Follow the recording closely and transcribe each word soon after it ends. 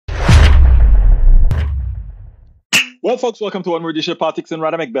Well, folks, welcome to One Word Dish Politics and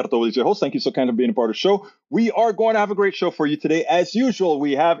Rada Egberto is your host. Thank you so kind of being a part of the show. We are going to have a great show for you today. As usual,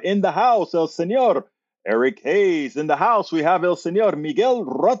 we have in the house El Senor Eric Hayes. In the house, we have El Senor Miguel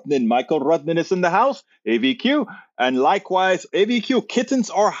Rodnin. Michael Rodnin is in the house, AVQ. And likewise, AVQ,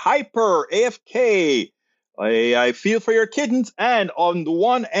 kittens are hyper, AFK. I feel for your kittens. And on the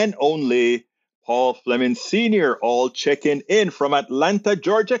one and only Paul Fleming Sr., all checking in from Atlanta,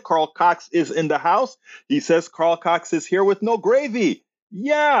 Georgia. Carl Cox is in the house. He says Carl Cox is here with no gravy.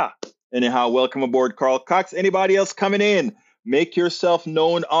 Yeah. Anyhow, welcome aboard, Carl Cox. Anybody else coming in? Make yourself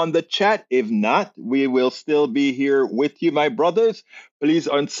known on the chat. If not, we will still be here with you, my brothers. Please,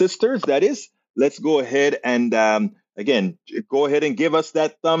 and sisters, that is. Let's go ahead and, again, go ahead and give us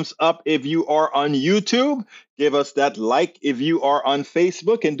that thumbs up if you are on YouTube. Give us that like if you are on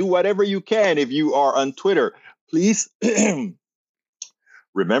Facebook, and do whatever you can if you are on Twitter. Please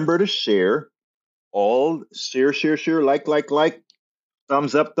remember to share. All share, like,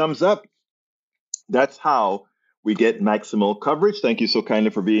 thumbs up, thumbs up. That's how we get maximal coverage. Thank you so kindly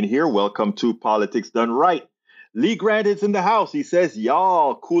for being here. Welcome to Politics Done Right. Lee Grant is in the house. He says,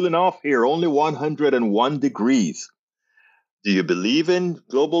 y'all, cooling off here, only 101 degrees. Do you believe in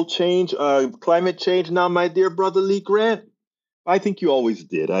global change, climate change now, my dear brother Lee Grant? I think you always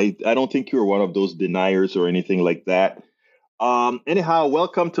did. I don't think you were one of those deniers or anything like that. Anyhow,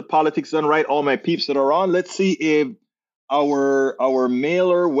 welcome to Politics Done Right, all my peeps that are on. Let's see if our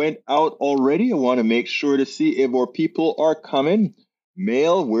mailer went out already. I want to make sure to see if our people are coming.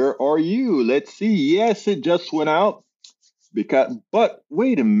 Mail, where are you? Let's see. Yes, it just went out. But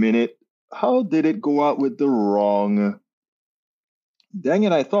wait a minute. How did it go out with the wrong? Dang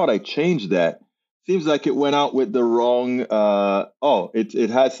it, I thought I changed that. Seems like it went out with the wrong. It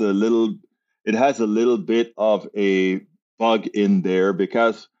has a little bit of a bug in there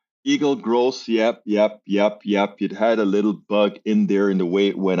because Elad Gross, yep. It had a little bug in there in the way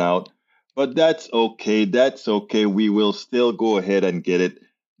it went out. But that's okay. We will still go ahead and get it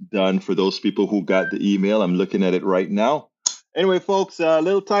done for those people who got the email. I'm looking at it right now. Anyway, folks, a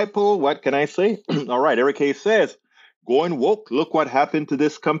little typo. What can I say? All right, Eric Hayes says, going woke, look what happened to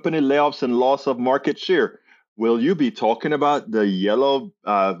this company, layoffs and loss of market share. Will you be talking about the yellow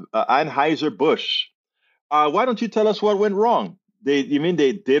Anheuser-Busch? Why don't you tell us what went wrong?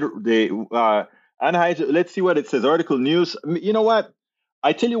 Anheuser, let's see what it says. Article news. You know what?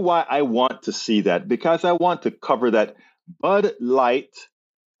 I tell you why I want to see that, because I want to cover that Bud Light,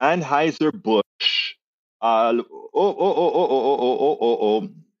 Anheuser-Busch. All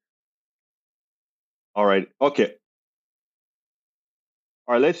right. Okay.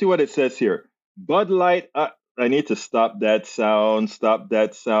 All right. Let's see what it says here. Bud Light. I need to stop that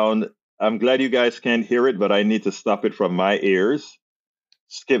sound. I'm glad you guys can't hear it, but I need to stop it from my ears.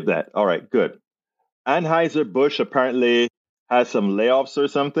 Skip that. All right, good. Anheuser-Busch apparently has some layoffs or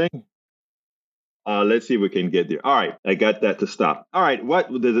something. Let's see if we can get there. All right, I got that to stop. All right,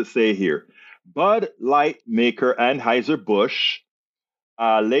 what does it say here? Bud Light maker Anheuser-Busch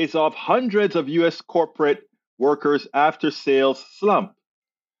lays off hundreds of U.S. corporate workers after sales slump.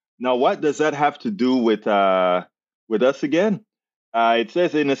 Now, what does that have to do with us again? It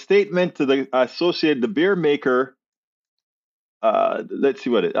says in a statement to the beer maker. Let's see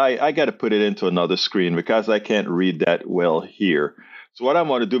what I got to put it into another screen because I can't read that well here. So what I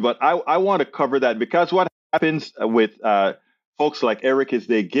want to do, but I want to cover that because what happens with folks like Eric is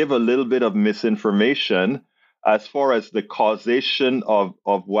they give a little bit of misinformation as far as the causation of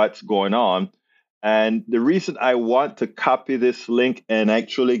what's going on. And the reason I want to copy this link and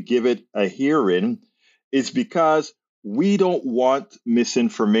actually give it a hearing is because we don't want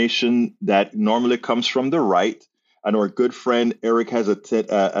misinformation that normally comes from the right. And our good friend Eric has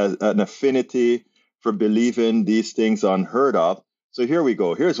an affinity for believing these things unheard of. So here we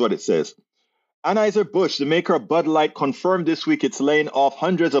go. Here's what it says. Anheuser-Busch, the maker of Bud Light, confirmed this week it's laying off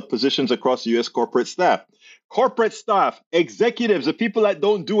hundreds of positions across the U.S. corporate staff. Corporate staff, executives, the people that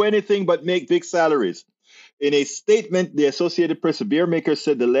don't do anything but make big salaries. In a statement, the Associated Press, the beer maker,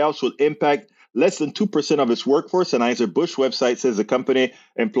 said the layoffs will impact less than 2% of its workforce. Anheuser-Busch website says the company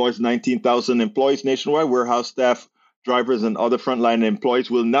employs 19,000 employees nationwide. Warehouse staff, drivers, and other frontline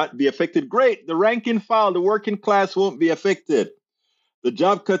employees will not be affected. Great. The rank and file, the working class won't be affected. The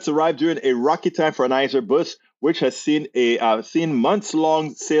job cuts arrived during a rocky time for Anheuser-Busch, which has seen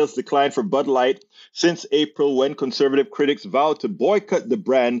months-long sales decline for Bud Light since April, when conservative critics vowed to boycott the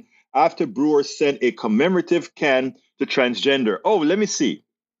brand after brewers sent a commemorative can to transgender. Oh, let me see.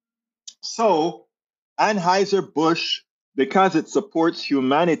 So Anheuser-Busch, because it supports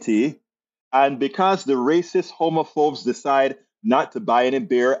humanity and because the racist homophobes decide not to buy any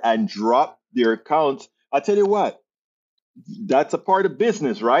beer and drop their accounts, I tell you what, That's a part of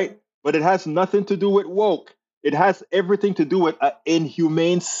business, right? But it has nothing to do with woke. It has everything to do with an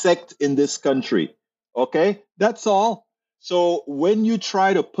inhumane sect in this country. Okay, that's all. So when you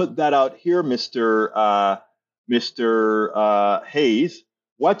try to put that out here, Mister Hayes,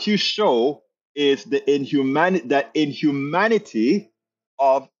 what you show is that inhumanity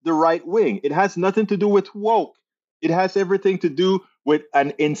of the right wing. It has nothing to do with woke. It has everything to do with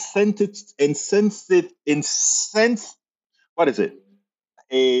an what is it?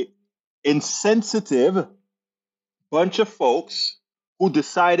 A insensitive bunch of folks who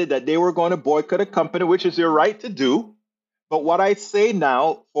decided that they were going to boycott a company, which is their right to do. But what I say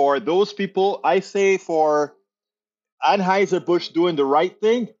now for those people, I say for Anheuser-Busch doing the right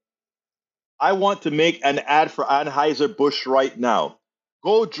thing, I want to make an ad for Anheuser-Busch right now.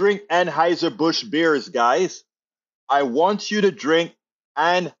 Go drink Anheuser-Busch beers, guys. I want you to drink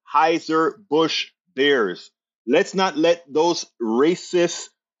Anheuser-Busch beers. Let's not let those racist,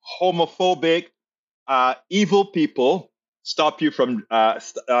 homophobic, evil people stop you from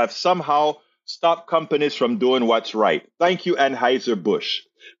somehow stop companies from doing what's right. Thank you, Anheuser-Busch.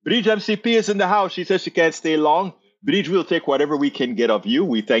 Bridge MCP is in the house. She says she can't stay long. Bridge, we'll take whatever we can get of you.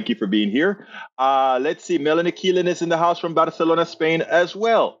 We thank you for being here. Let's see. Melanie Keelan is in the house from Barcelona, Spain as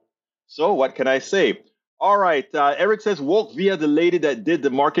well. So what can I say? All right. Eric says, woke via the lady that did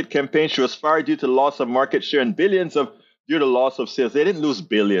the market campaign. She was fired due to loss of market share and billions of due to loss of sales. They didn't lose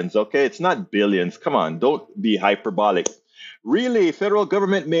billions, okay? It's not billions. Come on, don't be hyperbolic. Really, federal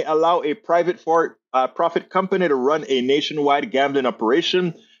government may allow a private profit company to run a nationwide gambling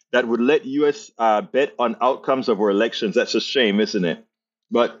operation that would let U.S. Bet on outcomes of our elections. That's a shame, isn't it?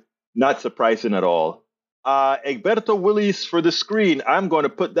 But not surprising at all. Egberto Willis for the screen. I'm going to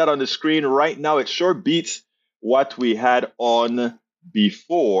put that on the screen right now. It sure beats what we had on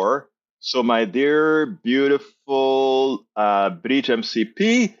before. So, my dear, beautiful Bridge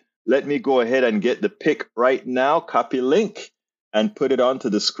MCP, let me go ahead and get the pic right now, copy link, and put it onto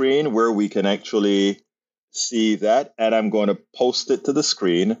the screen where we can actually see that. And I'm going to post it to the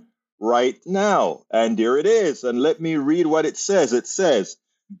screen right now. And there it is. And let me read what it says. It says,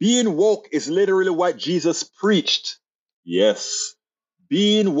 being woke is literally what Jesus preached. Yes,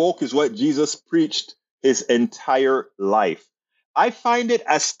 being woke is what Jesus preached his entire life. I find it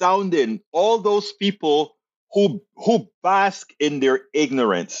astounding, all those people who bask in their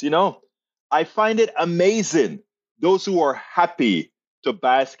ignorance, I find it amazing, those who are happy to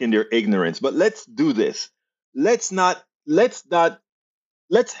bask in their ignorance. But let's do this. Let's help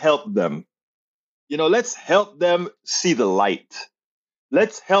them. Let's help them see the light.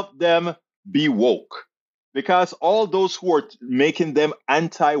 Let's help them be woke. Because all those who are making them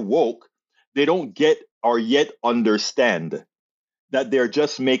anti-woke, they don't get or yet understand that they're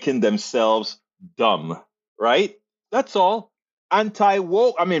just making themselves dumb, right? That's all.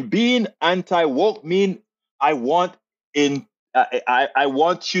 Being anti-woke mean I want I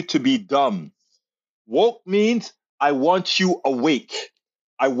want you to be dumb. Woke means I want you awake.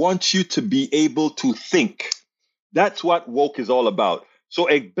 I want you to be able to think. That's what woke is all about. So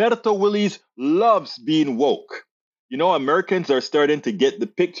Egberto Willis loves being woke. Americans are starting to get the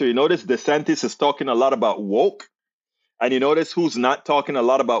picture. You notice DeSantis is talking a lot about woke. And you notice who's not talking a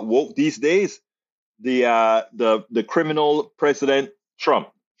lot about woke these days? The criminal President Trump,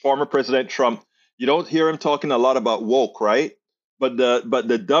 former President Trump. You don't hear him talking a lot about woke, right? But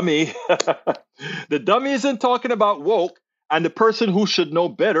the dummy, the dummy isn't talking about woke, and the person who should know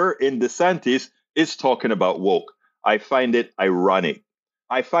better in DeSantis is talking about woke. I find it ironic.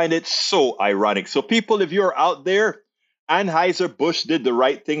 I find it so ironic. So people, if you're out there, Anheuser-Busch did the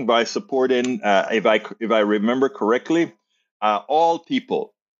right thing by supporting, if I remember correctly, all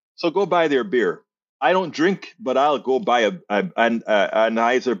people. So go buy their beer. I don't drink, but I'll go buy an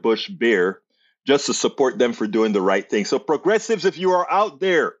Anheuser-Busch beer just to support them for doing the right thing. So progressives, if you are out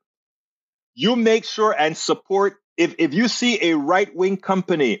there, you make sure and support. If you see a right-wing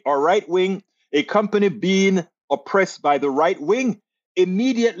company or a company being oppressed by the right wing,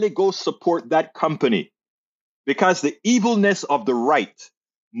 immediately go support that company. Because the evilness of the right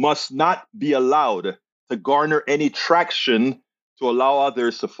must not be allowed to garner any traction to allow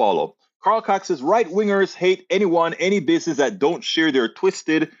others to follow. Carl Cox says, right-wingers hate anyone, any business that don't share their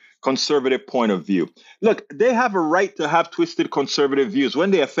twisted conservative point of view. Look, they have a right to have twisted conservative views.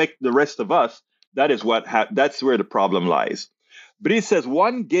 When they affect the rest of us, that's where the problem lies. But he says,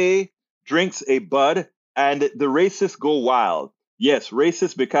 one gay drinks a bud and the racists go wild. Yes,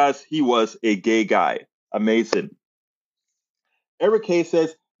 racist because he was a gay guy. Amazing. Eric Hay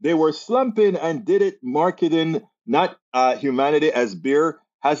says, they were slumping and did it marketing, not humanity as beer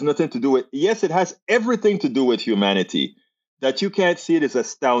has nothing to do with. Yes, it has everything to do with humanity. That you can't see it is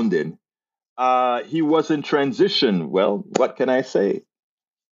astounding. He was in transition. Well, what can I say?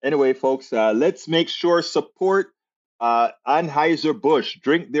 Anyway, folks, let's make sure support Anheuser-Busch,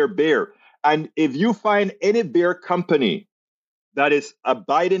 drink their beer. And if you find any beer company that is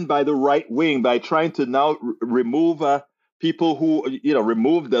abiding by the right wing by trying to now remove people who,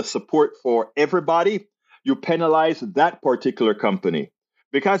 remove the support for everybody, you penalize that particular company.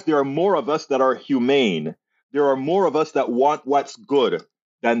 Because there are more of us that are humane. There are more of us that want what's good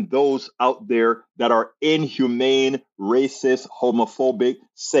than those out there that are inhumane, racist, homophobic,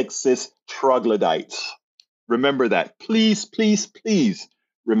 sexist troglodytes. Remember that. Please, please, please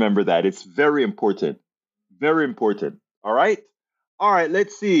remember that. It's very important. Very important. All right. All right.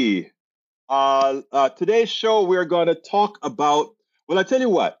 Let's see. Today's show, we're going to talk about. Well, I tell you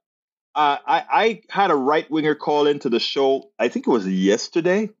what. I had a right winger call into the show. I think it was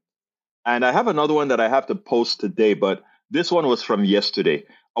yesterday, and I have another one that I have to post today. But this one was from yesterday.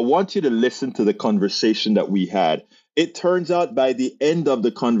 I want you to listen to the conversation that we had. It turns out by the end of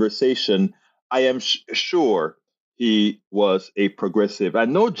the conversation, I am sure he was a progressive. I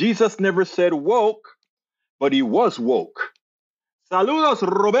know Jesus never said woke, but he was woke. Saludos,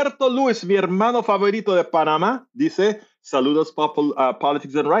 Roberto Luis, mi hermano favorito de Panamá. Dice, saludos,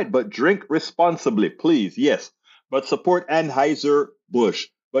 politics and right, but drink responsibly, please. Yes, but support Anheuser-Busch.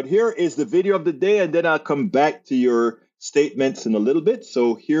 But here is the video of the day, and then I'll come back to your statements in a little bit.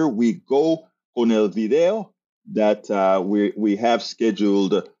 So here we go con el video that we have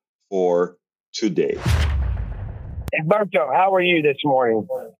scheduled for today. Berto, how are you this morning?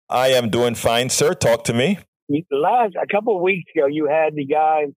 I am doing fine, sir. Talk to me. A couple of weeks ago, you had the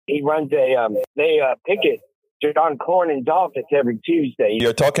guy. He runs they picket John Cornyn's office every Tuesday.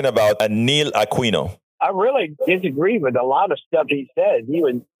 You're talking about Neil Aquino. I really disagree with a lot of stuff he says. He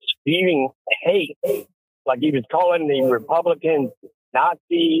was spewing hate, like he was calling the Republicans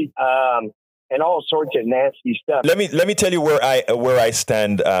Nazis, and all sorts of nasty stuff. Let me tell you where I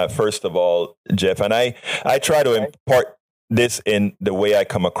stand. First of all, Jeff, and I try to impart this in the way I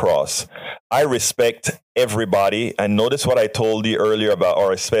come across. I respect everybody, and notice what I told you earlier about,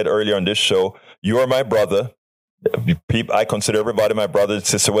 or I said earlier on this show. You are my brother. I consider everybody my brother and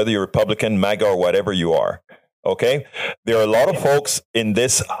sister, whether you're Republican, MAGA, or whatever you are. Okay, there are a lot of folks in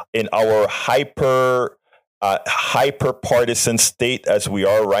our hyper partisan state as we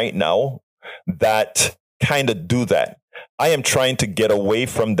are right now that kind of do that. I am trying to get away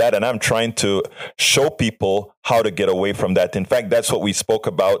from that, and I'm trying to show people how to get away from that. In fact, that's what we spoke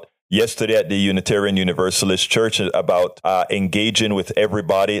about yesterday at the Unitarian Universalist Church, about engaging with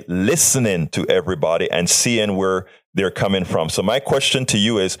everybody, listening to everybody, and seeing where they're coming from. So my question to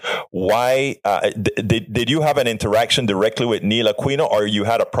you is, why did you have an interaction directly with Neil Aquino, or you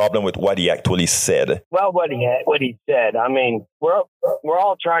had a problem with what he actually said? Well, what he said. I mean, we're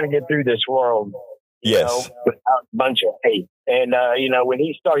all trying to get through this world. Yes. Without a bunch of hate. And, when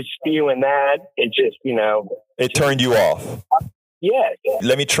he starts spewing that, it just, it turned you off. Yes.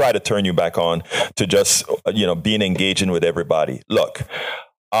 Let me try to turn you back on to just, being engaging with everybody. Look,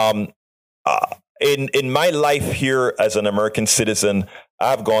 in my life here as an American citizen,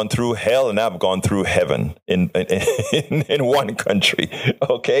 I've gone through hell and I've gone through heaven in one country.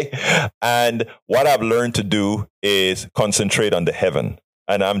 Okay. And what I've learned to do is concentrate on the heaven.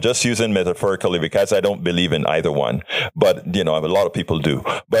 And I'm just using metaphorically because I don't believe in either one. But, a lot of people do.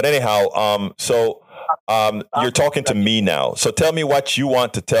 But anyhow, you're talking to me now. So tell me what you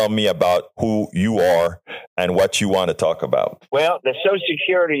want to tell me about who you are and what you want to talk about. Well, the Social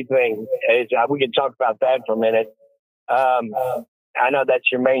Security thing, we can talk about that for a minute. I know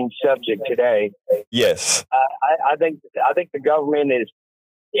that's your main subject today. Yes. I think the government is,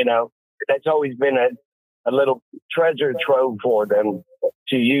 that's always been a little treasure trove for them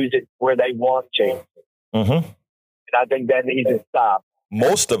to use it where they want to. Mm-hmm. And I think that needs to stop.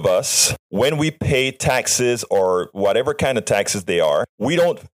 Most of us, when we pay taxes or whatever kind of taxes they are, we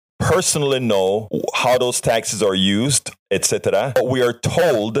don't personally know how those taxes are used, etc. But we are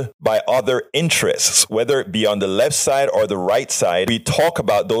told by other interests, whether it be on the left side or the right side, we talk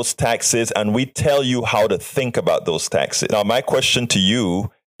about those taxes and we tell you how to think about those taxes. Now, my question to you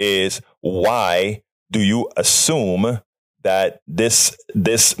is, why do you assume that this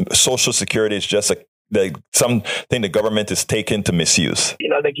Social Security is just something the government is taking to misuse?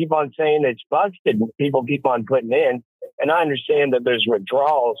 They keep on saying it's busted and people keep on putting in. And I understand that there's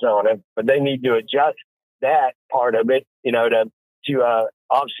withdrawals on it, but they need to adjust that part of it, to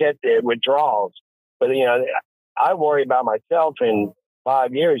offset the withdrawals. But, I worry about myself and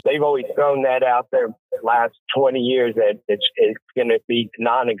 5 years. They've always thrown that out there last 20 years that it's going to be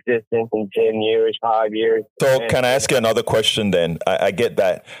non-existent in 10 years, 5 years. So can I ask you another question then? I get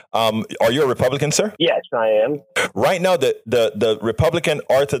that. Are you a Republican, sir? Yes, I am. Right now, the Republican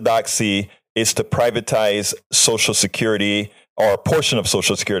orthodoxy is to privatize Social Security, or a portion of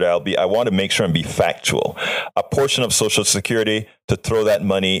Social Security. I want to make sure and be factual. A portion of Social Security to throw that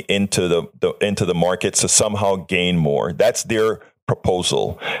money into the markets to somehow gain more. That's their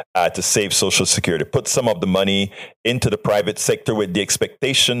proposal to save Social Security. Put some of the money into the private sector with the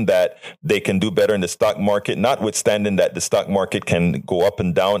expectation that they can do better in the stock market, notwithstanding that the stock market can go up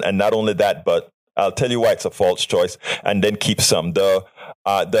and down. And not only that, but I'll tell you why it's a false choice, and then keep some. The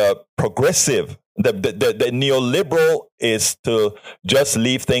progressive, the neoliberal is to just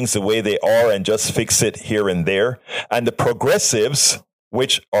leave things the way they are and just fix it here and there. And the progressives,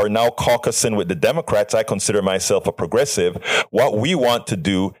 which are now caucusing with the Democrats, I consider myself a progressive. What we want to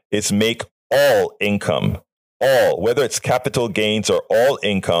do is make all income, whether it's capital gains or all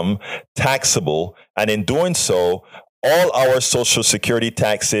income, taxable. And in doing so, all our Social Security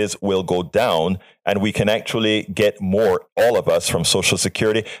taxes will go down, and we can actually get more, all of us, from Social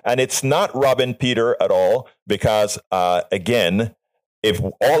Security. And it's not robbing Peter at all, because, again, if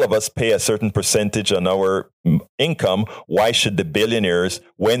all of us pay a certain percentage on our income, why should the billionaires,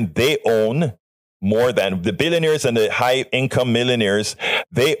 when they own more than the billionaires and the high income millionaires,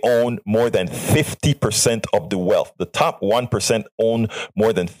 they own more than 50% of the wealth. The top 1% own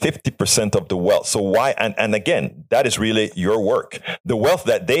more than 50% of the wealth. So why? And again, that is really your work. The wealth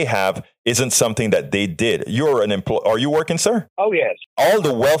that they have isn't something that they did. You're an employee. Are you working, sir? Oh, yes. All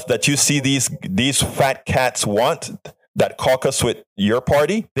the wealth that you see these fat cats want, that caucus with your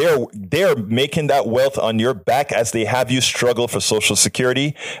party, they're making that wealth on your back as they have you struggle for Social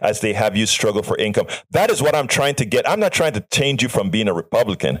Security, as they have you struggle for income. That is what I'm trying to get. I'm not trying to change you from being a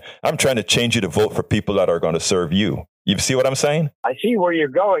Republican. I'm trying to change you to vote for people that are going to serve you. You see what I'm saying? I see where you're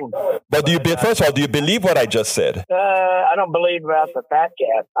going. But first of all, do you believe what I just said? I don't believe about the fat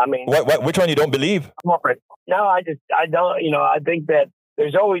cat. I mean, which one you don't believe? Corporate. No, I don't. I think that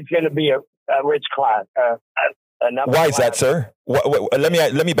there's always going to be a rich class. Why is that, sir?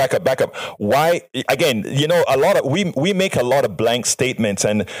 Let me back up. Why? Again, a lot of we make a lot of blank statements,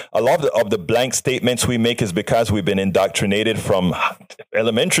 and a lot of the blank statements we make is because we've been indoctrinated from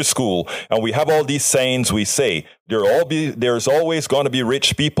elementary school, and we have all these sayings we say. There's always going to be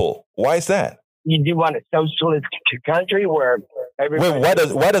rich people. Why is that? You do want a socialist country where everybody.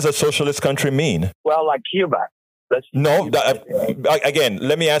 Well, what does a socialist country mean? Well, like Cuba. No. Again,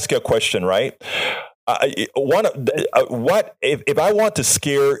 let me ask you a question, right? What if I want to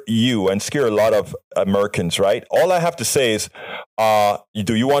scare you and scare a lot of Americans, right? All I have to say is,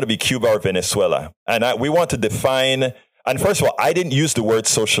 do you want to be Cuba or Venezuela? And we want to define. And first of all, I didn't use the word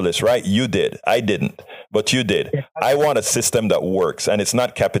socialist, right? You did. I didn't, but you did. I want a system that works, and it's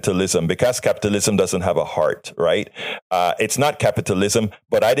not capitalism, because capitalism doesn't have a heart, right? It's not capitalism,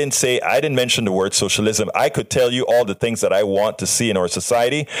 but I didn't mention the word socialism. I could tell you all the things that I want to see in our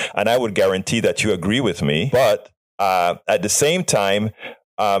society, and I would guarantee that you agree with me. But at the same time,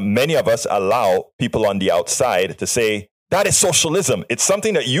 many of us allow people on the outside to say, that is socialism. It's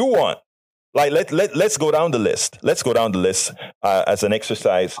something that you want. Like, let's go down the list. Let's go down the list as an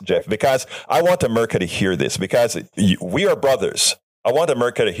exercise, Jeff, because I want America to hear this, because we are brothers. I want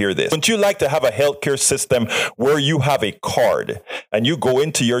America to hear this. Wouldn't you like to have a healthcare system where you have a card and you go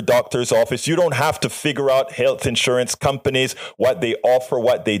into your doctor's office? You don't have to figure out health insurance companies, what they offer,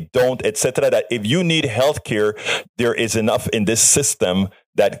 what they don't, etc. That if you need healthcare, there is enough in this system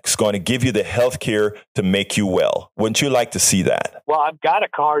that's going to give you the health care to make you well. Wouldn't you like to see that? Well, I've got a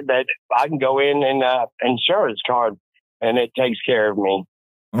card that I can go in and insurance card, and it takes care of me.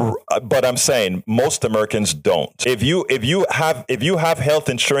 But I'm saying most Americans don't. If you have health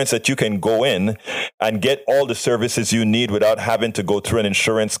insurance that you can go in and get all the services you need without having to go through an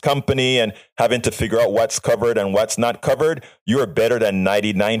insurance company and having to figure out what's covered and what's not covered, you're better than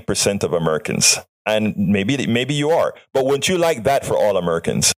 99% of Americans. And maybe you are, but wouldn't you like that for all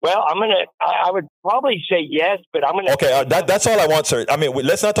Americans? Well, I would probably say yes, but I'm gonna. Okay, that's all I want, sir. I mean,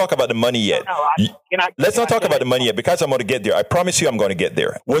 let's not talk about the money yet. Let's not talk about the money yet, because I'm going to get there. I promise you, I'm going to get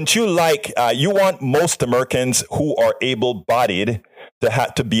there. Wouldn't you like? You want most Americans who are able-bodied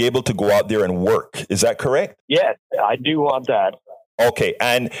to be able to go out there and work. Is that correct? Yes, I do want that. Okay,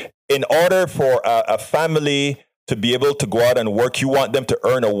 and in order for a family to be able to go out and work, you want them to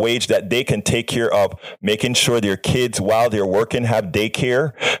earn a wage that they can take care of, making sure their kids, while they're working, have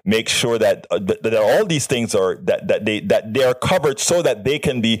daycare, make sure that that all these things are that they are covered so that they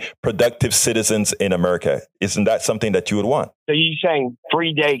can be productive citizens in America. Isn't that something that you would want? So you're saying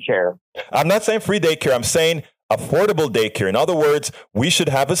free daycare? I'm not saying free daycare. I'm saying affordable daycare. In other words, we should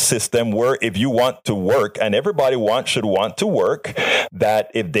have a system where if you want to work, and everybody should want to work,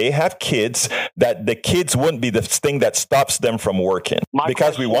 that if they have kids, that the kids wouldn't be the thing that stops them from working.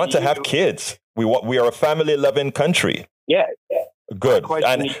 Because we want to have kids. We are a family-loving country. Yeah. Good. My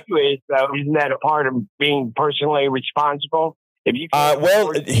question to you is, isn't that a part of being personally responsible? If you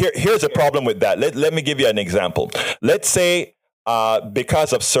here's a problem with that. Let me give you an example. Let's say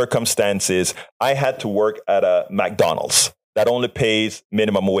because of circumstances, I had to work at a McDonald's that only pays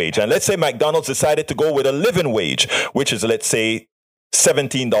minimum wage. And let's say McDonald's decided to go with a living wage, which is, let's say,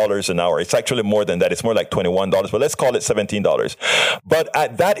 $17 an hour. It's actually more than that. It's more like $21, but let's call it $17. But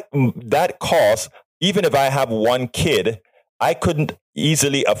at that cost, even if I have one kid, I couldn't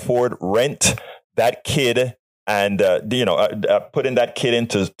easily afford rent that kid and putting that kid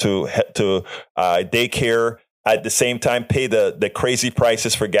into daycare, at the same time pay the crazy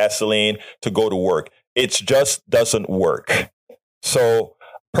prices for gasoline to go to work. It just doesn't work. So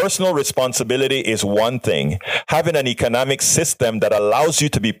personal responsibility is one thing. Having an economic system that allows you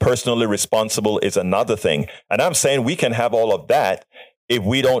to be personally responsible is another thing. And I'm saying we can have all of that if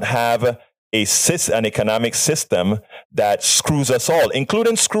we don't have an economic system that screws us all,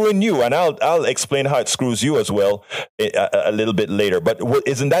 including screwing you. And I'll explain how it screws you as well a little bit later. But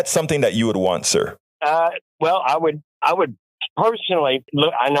isn't that something that you would want, sir? Well, I would personally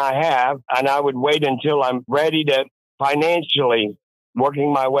look, and I would wait until I'm ready to financially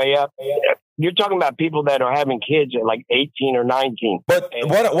working my way up. You're talking about people that are having kids at like 18 or 19. But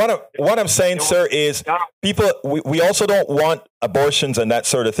what I'm saying, sir, is people, we also don't want abortions and that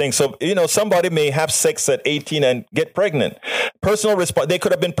sort of thing. So, somebody may have sex at 18 and get pregnant. They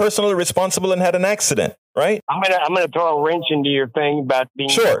could have been personally responsible and had an accident, right? I'm gonna throw a wrench into your thing about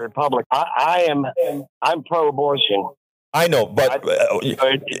being a Republican. I'm pro-abortion. I know, but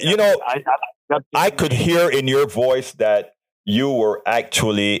I could hear in your voice that you were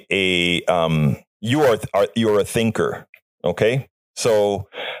actually you're a thinker. Okay. So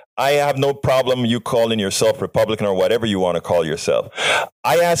I have no problem you calling yourself Republican or whatever you want to call yourself.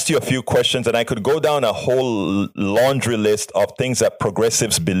 I asked you a few questions and I could go down a whole laundry list of things that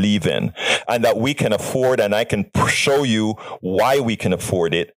progressives believe in and that we can afford. And I can show you why we can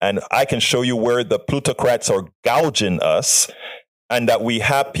afford it. And I can show you where the plutocrats are gouging us. And that we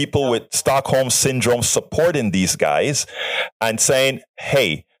have people with Stockholm syndrome supporting these guys and saying,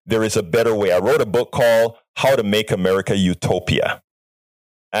 hey, there is a better way. I wrote a book called How to Make America Utopia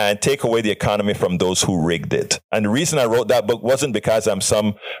and take away the economy from those who rigged it. And the reason I wrote that book wasn't because I'm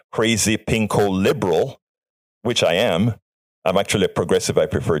some crazy pinko liberal, which I am. I'm actually a progressive, I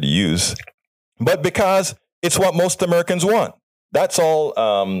prefer to use, but because it's what most Americans want. That's all,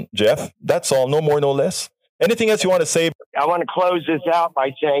 Jeff. That's all. No more, no less. Anything else you want to say? I want to close this out by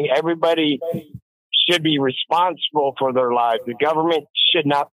saying everybody should be responsible for their lives. The government should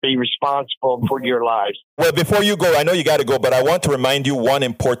not be responsible for your lives. Well, before you go, I know you got to go, but I want to remind you one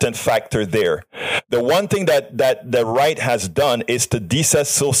important factor there. The one thing that the right has done is to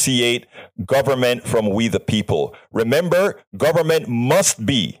disassociate government from we the people. Remember, government must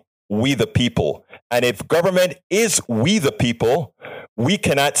be we the people. And if government is we the people, we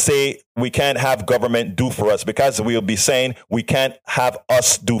cannot say we can't have government do for us because we'll be saying we can't have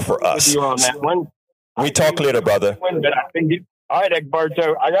us do for us. On that one. We talk later, brother. All right,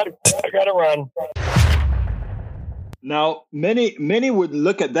 Egberto, I gotta run. Now, many would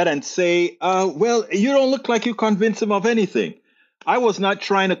look at that and say, well, you don't look like you convince him of anything. I was not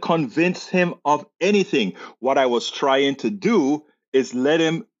trying to convince him of anything. What I was trying to do is let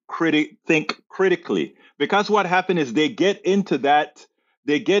him think critically. Because what happened is they get into that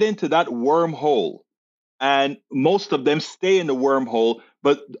wormhole, and most of them stay in the wormhole.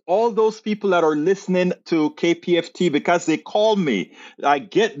 But all those people that are listening to KPFT, because they call me, I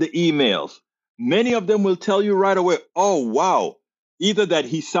get the emails. Many of them will tell you right away, oh, wow, either that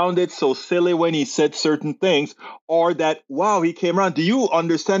he sounded so silly when he said certain things, or that, wow, he came around. Do you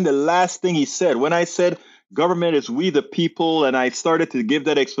understand the last thing he said? When I said government is we the people, and I started to give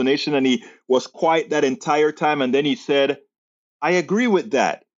that explanation, and he was quiet that entire time, and then he said, I agree with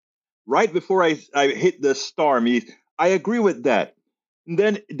that. Right before I hit the storm, I agree with that.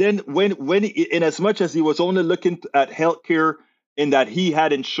 And then when in as much as he was only looking at healthcare in that he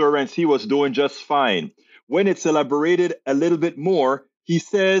had insurance, he was doing just fine. When it's elaborated a little bit more, he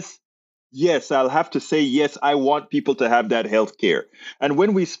says, yes, I'll have to say, yes, I want people to have that healthcare. And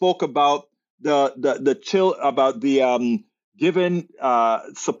when we spoke about the giving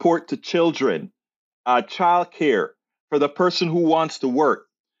support to children, child care for the person who wants to work.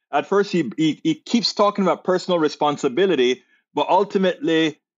 At first, he keeps talking about personal responsibility, but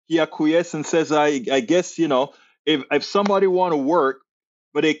ultimately he acquiesces and says, I guess, if somebody want to work,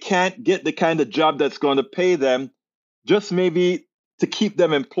 but they can't get the kind of job that's going to pay them, just maybe to keep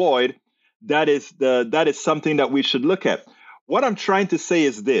them employed, that is something that we should look at. What I'm trying to say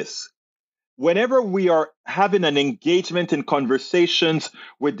is this: whenever we are having an engagement in conversations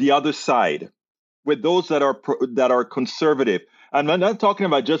with the other side, with those that are conservative, and I'm not talking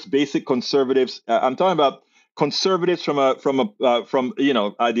about just basic conservatives. I'm talking about conservatives from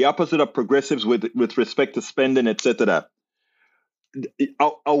the opposite of progressives with respect to spending, etc.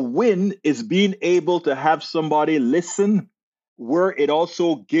 A win is being able to have somebody listen, where it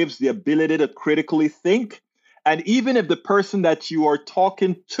also gives the ability to critically think. And even if the person that you are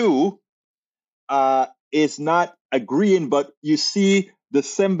talking to is not agreeing, but you see the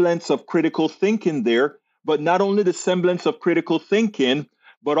semblance of critical thinking there, but not only the semblance of critical thinking,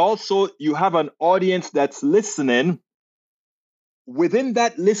 but also you have an audience that's listening. Within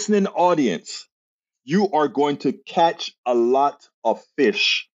that listening audience, you are going to catch a lot of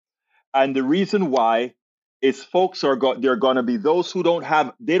fish. And the reason why is folks they're going to be those who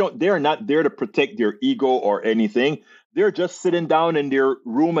they're not there to protect their ego or anything. They're just sitting down in their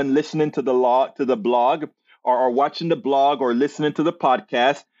room and listening to the blog, or watching the blog or listening to the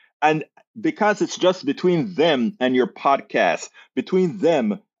podcast. And because it's just between them and your podcast, between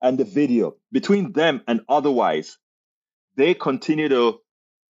them and the video, between them and otherwise, they continue to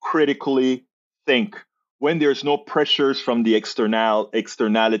critically think when there's no pressures from the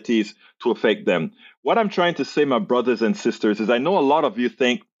externalities to affect them. What I'm trying to say, my brothers and sisters, is I know a lot of you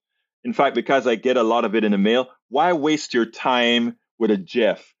think, in fact, because I get a lot of it in the mail, why waste your time with a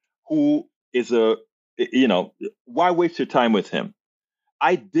Jeff who is why waste your time with him?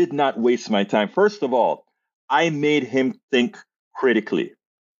 I did not waste my time. First of all, I made him think critically.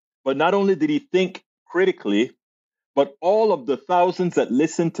 But not only did he think critically, but all of the thousands that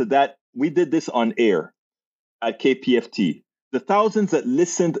listened to that, we did this on air at KPFT. The thousands that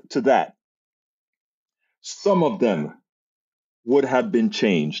listened to that, some of them would have been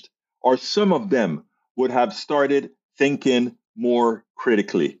changed, or some of them would have started thinking more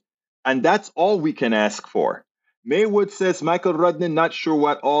critically. And that's all we can ask for. Maywood says, Michael Rudnin, not sure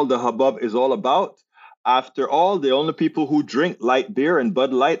what all the hubbub is all about. After all, the only people who drink light beer and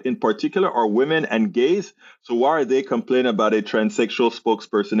Bud Light in particular are women and gays. So why are they complaining about a transsexual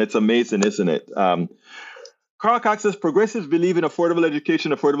spokesperson? It's amazing, isn't it? Carl Cox says, progressives believe in affordable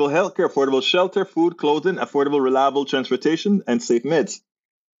education, affordable healthcare, affordable shelter, food, clothing, affordable, reliable transportation, and safe meds.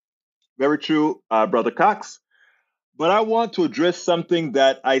 Very true, Brother Cox. But I want to address something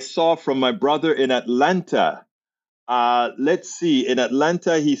that I saw from my brother in Atlanta. Let's see. In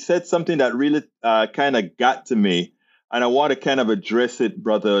Atlanta, he said something that really kind of got to me, and I want to kind of address it,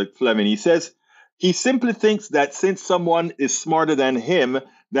 Brother Fleming. He says he simply thinks that since someone is smarter than him,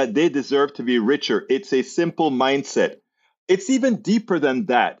 that they deserve to be richer. It's a simple mindset. It's even deeper than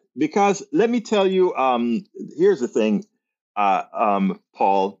that, because let me tell you, here's the thing,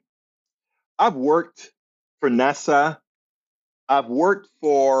 Paul. I've worked for NASA. I've worked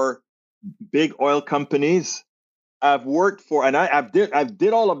for big oil companies. I've worked for, and I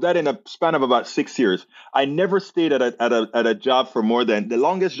did all of that in a span of about 6 years. I never stayed at a job for more than, the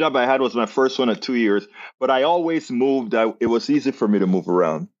longest job I had was my first one at 2 years. But I always moved. It was easy for me to move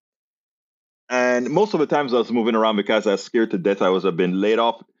around, and most of the times I was moving around because I was scared to death I was been laid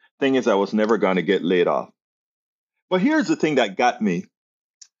off. Thing is, I was never going to get laid off. But here's the thing that got me.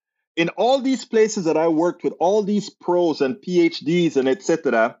 In all these places that I worked with, all these pros and PhDs and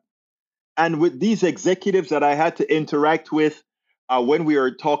etc., and with these executives that I had to interact with when we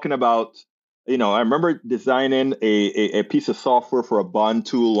were talking about, I remember designing a piece of software for a bond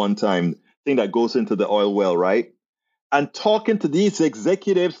tool one time, thing that goes into the oil well, right? And talking to these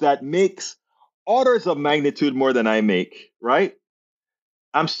executives that makes orders of magnitude more than I make, right?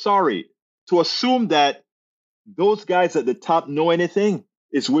 I'm sorry to assume that those guys at the top know anything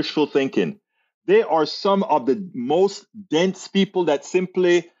is wishful thinking. They are some of the most dense people that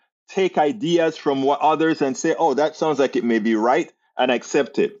simply take ideas from what others and say, oh, that sounds like it may be right, and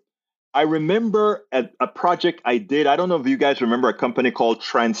accept it. I remember a project I did. I don't know if you guys remember a company called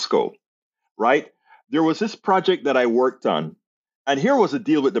Transco, right? There was this project that I worked on, and here was the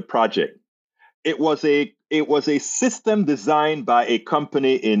deal with the project. It was a system designed by a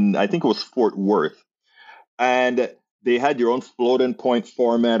company in, I think it was Fort Worth, and they had your own floating point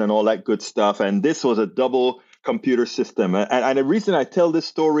format and all that good stuff. And this was a double computer system. And the reason I tell this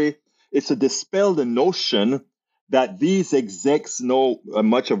story is to dispel the notion that these execs know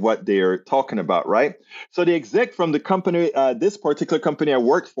much of what they're talking about, right? So the exec from the company, this particular company I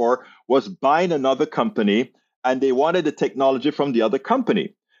worked for, was buying another company, and they wanted the technology from the other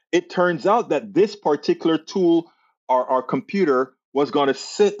company. It turns out that this particular tool, our computer, was going to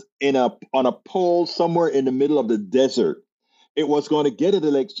sit on a pole somewhere in the middle of the desert. It was going to get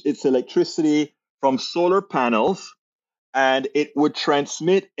its electricity from solar panels, and it would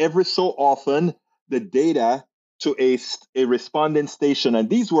transmit every so often the data to a responding station. And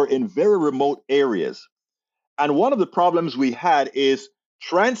these were in very remote areas. And one of the problems we had is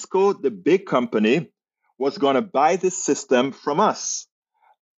Transco, the big company, was going to buy this system from us.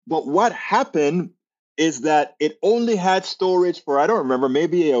 But what happened is that it only had storage for, I don't remember,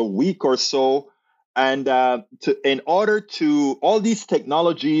 maybe a week or so. And in order to, all these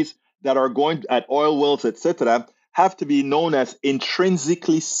technologies that are going at oil wells, etc., have to be known as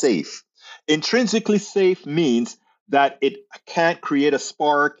intrinsically safe. Intrinsically safe means that it can't create a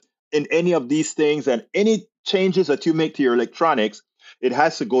spark in any of these things, and any changes that you make to your electronics, it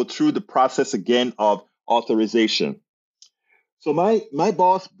has to go through the process again of authorization. So my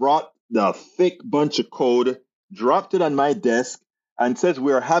boss brought the thick bunch of code, dropped it on my desk, and says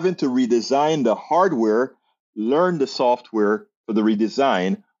we're having to redesign the hardware, learn the software for the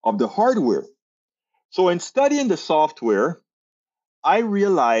redesign of the hardware. So in studying the software, I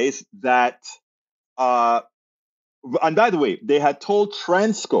realized that, and by the way, they had told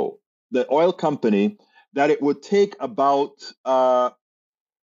Transco, the oil company, that it would take about, I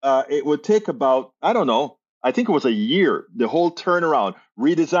don't know, I think it was a year, the whole turnaround,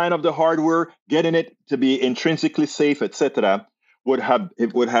 redesign of the hardware, getting it to be intrinsically safe, etc.,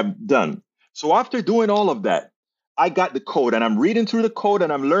 it would have done. So after doing all of that, I got the code, and I'm reading through the code,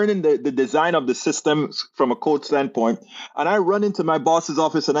 and I'm learning the design of the system from a code standpoint. And I run into my boss's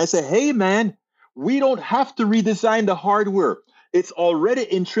office and I say, hey man, we don't have to redesign the hardware. It's already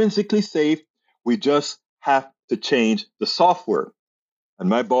intrinsically safe. We just have to change the software. And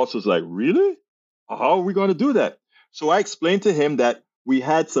my boss was like, really? How are we going to do that? So I explained to him that we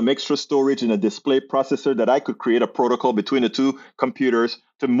had some extra storage in a display processor, that I could create a protocol between the two computers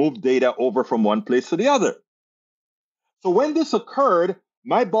to move data over from one place to the other. So when this occurred,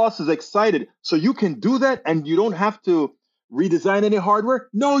 my boss is excited. So you can do that and you don't have to redesign any hardware?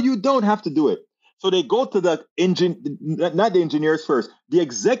 No, you don't have to do it. So they go to the not the engineers first, the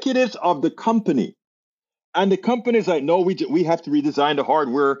executives of the company. And the company's like, no, we have to redesign the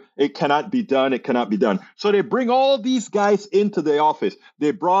hardware. It cannot be done. It cannot be done. So they bring all these guys into the office.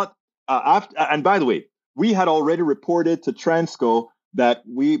 They brought, and by the way, we had already reported to Transco that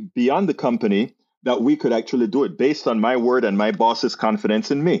beyond the company, that we could actually do it based on my word and my boss's confidence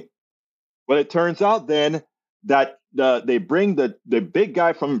in me. Well, it turns out then that they bring the big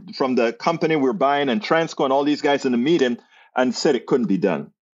guy from the company we're buying and Transco and all these guys in the meeting and said it couldn't be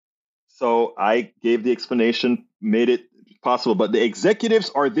done. So I gave the explanation, made it possible. But the executives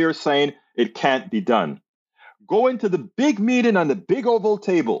are there saying it can't be done. Go into the big meeting on the big oval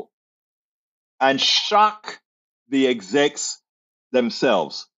table and shock the execs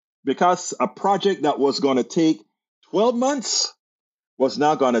themselves, because a project that was going to take 12 months was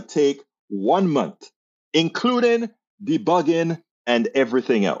now going to take 1 month, including debugging and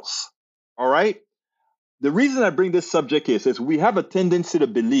everything else. All right? The reason I bring this subject is we have a tendency to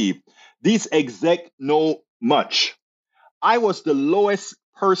believe these execs know much. I was the lowest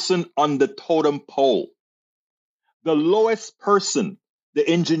person on the totem pole. The lowest person, the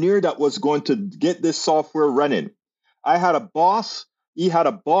engineer that was going to get this software running. I had a boss, he had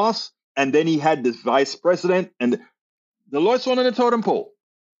a boss, and then he had this vice president, and the lowest one on the totem pole,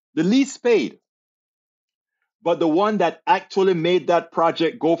 the least paid, but the one that actually made that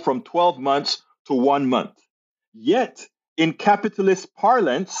project go from 12 months to 1 month. Yet, in capitalist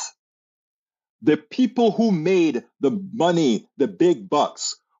parlance, the people who made the money, the big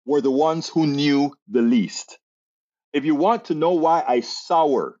bucks, were the ones who knew the least. If you want to know why I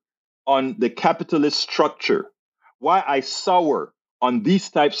sour on the capitalist structure, why I sour on these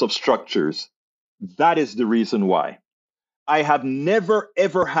types of structures, that is the reason why. I have never,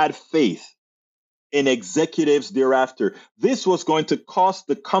 ever had faith in executives thereafter. This was going to cost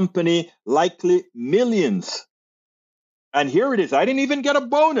the company likely millions. And here it is. I didn't even get a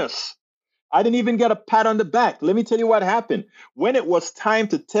bonus. I didn't even get a pat on the back. Let me tell you what happened. When it was time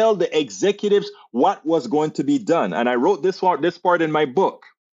to tell the executives what was going to be done, and I wrote this part in my book.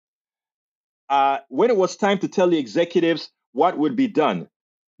 When it was time to tell the executives what would be done,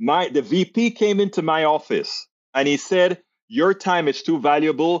 the VP came into my office and he said, your time is too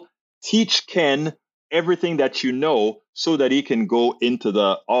valuable. Teach Ken everything that you know so that he can go into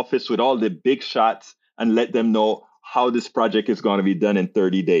the office with all the big shots and let them know how this project is going to be done in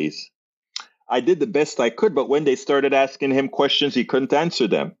 30 days. I did the best I could, but when they started asking him questions, he couldn't answer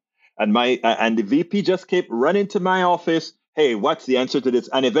them. And the VP just kept running to my office. Hey, what's the answer to this?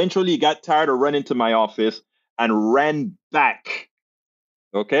 And eventually he got tired of running to my office and ran back.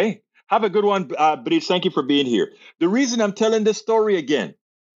 Okay? Have a good one, Brief. Thank you for being here. The reason I'm telling this story again,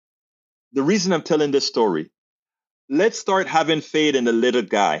 let's start having faith in the little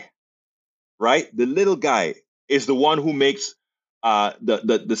guy, right? The little guy is the one who makes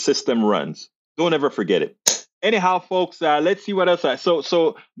the system runs. Don't ever forget it. Anyhow, folks, let's see what else.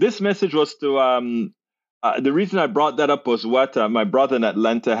 So this message was to the reason I brought that up was what my brother in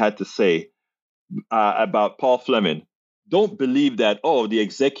Atlanta had to say about Paul Fleming. Don't believe that. Oh, the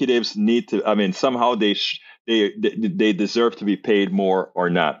executives need to. I mean, somehow they deserve to be paid more or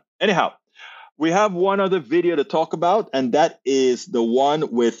not. Anyhow, we have one other video to talk about, and that is the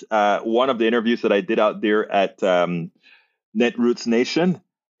one with one of the interviews that I did out there at Netroots Nation.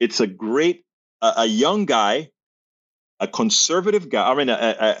 It's a great, a young guy, a conservative guy, I mean,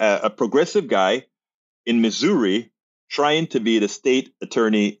 a progressive guy in Missouri trying to be the state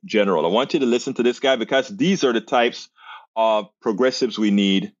attorney general. I want you to listen to this guy because these are the types of progressives we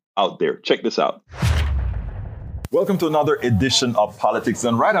need out there. Check this out. Welcome to another edition of Politics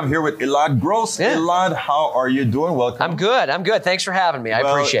Done Right. I'm here with Elad Gross. Yeah. Elad, how are you doing? Welcome. I'm good. Thanks for having me. I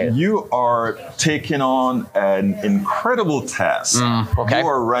appreciate it. You are taking on an incredible task. Okay. You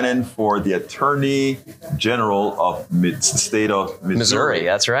are running for the Attorney General of the state of Missouri.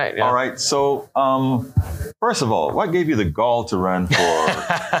 That's right. Yeah. All right. So, first of all, what gave you the gall to run for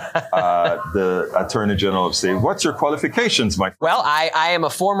the Attorney General of the state? What's your qualifications, my friend? Well, I am a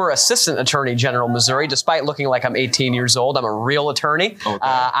former Assistant Attorney General of Missouri, despite looking like I'm 18 years old. I'm a real attorney. Okay.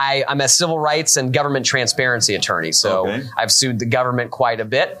 I'm a civil rights and government transparency attorney. So I've sued the government quite a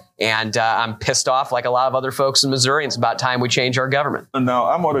bit. And I'm pissed off like a lot of other folks in Missouri. It's about time we change our government. Now,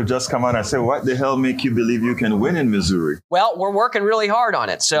 I'm going to just come on and say, what the hell make you believe you can win in Missouri? Well, we're working really hard on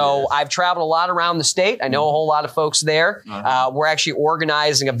it. So I've traveled a lot around the state. I know a whole lot of folks there. We're actually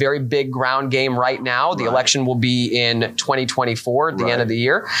organizing a very big ground game right now. The election will be in 2024 at the end of the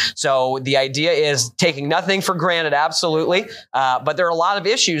year. So the idea is taking nothing for granted, absolutely. But there are a lot of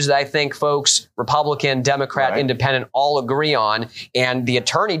issues that I think folks, Republican, Democrat, Independent, all agree on. And the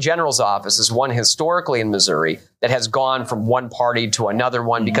Attorney General's office is one historically in Missouri that has gone from one party to another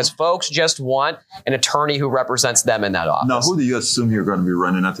one because folks just want an attorney who represents them in that office. Now, who do you assume you're going to be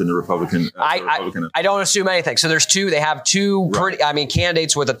running at in the Republican? I don't assume anything. So there's two. They have two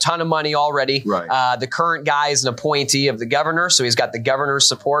candidates with a ton of money already. The current guy is an appointee of the governor, so he's got the governor's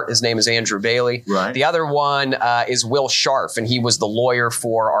support. His name is Andrew Bailey. The other one is Will Scharf, and he was the lawyer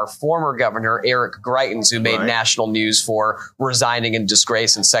for our former governor, Eric Greitens, who made national news for resigning in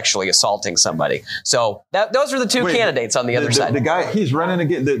disgrace and sexually assaulting somebody. So those are the two candidates on the other side. The guy, he's running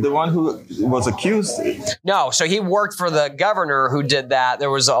again, the one who was accused? No, so he worked for the governor who did that. There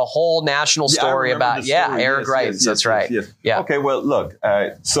was a whole national story about, Eric Greitens. That's right. Yeah. Okay, well, look,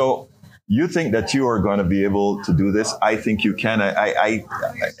 so you think that you are going to be able to do this? I think you can.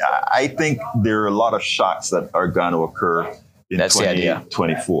 I think there are a lot of shocks that are going to occur in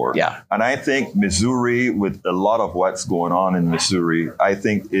 2024. And I think Missouri, with a lot of what's going on in Missouri, I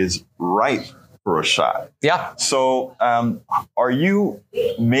think is ripe for a shot. So are you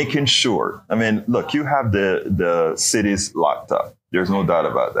making sure? I mean, look, you have the cities locked up. There's no doubt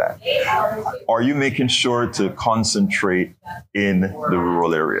about that. Are you making sure to concentrate in the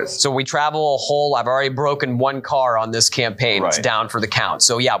rural areas? So we travel I've already broken one car on this campaign. It's down for the count.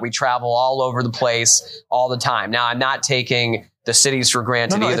 So we travel all over the place all the time. Now, I'm not taking the cities for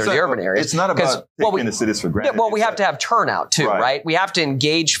granted either, the urban areas. It's not about taking the cities for granted. Well, we have to have turnout too, right? We have to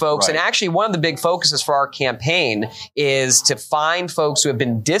engage folks. And actually, one of the big focuses for our campaign is to find folks who have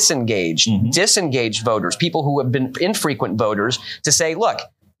been disengaged voters, people who have been infrequent voters, to say, look,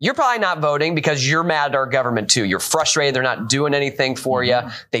 you're probably not voting because you're mad at our government too. You're frustrated. They're not doing anything for you.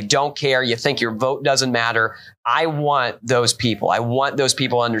 They don't care. You think your vote doesn't matter. I want those people. I want those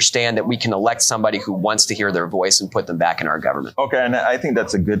people to understand that we can elect somebody who wants to hear their voice and put them back in our government. Okay, and I think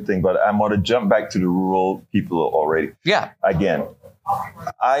that's a good thing, but I'm going to jump back to the rural people already. Again,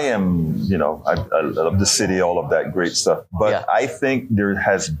 I am, I love the city, all of that great stuff. But I think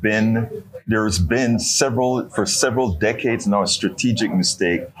there's been for several decades now a strategic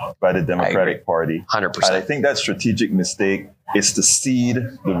mistake by the Democratic Party. 100%. And I think that strategic mistake is to seed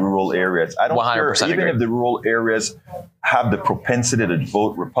the rural areas. I don't care, even if the rural areas have the propensity to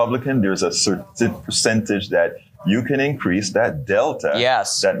vote Republican, there's a certain percentage that you can increase that delta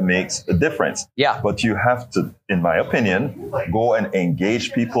that makes a difference. But you have to in my opinion, go and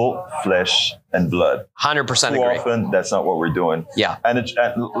engage people, flesh and blood. 100% Too agree. often, that's not what we're doing. Yeah. And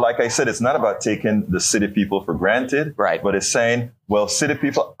like I said, it's not about taking the city people for granted. Right. But it's saying, well, city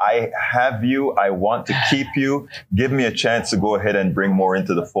people, I have you. I want to keep you. Give me a chance to go ahead and bring more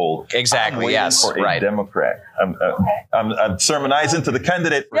into the fold. Exactly. Yes. For a Democrat. I'm sermonizing to the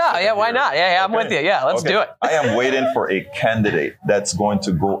candidate. Yeah. Why not? Yeah. I'm with you. Yeah. Let's do it. I am waiting for a candidate that's going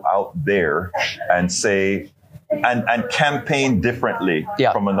to go out there and say, and campaign differently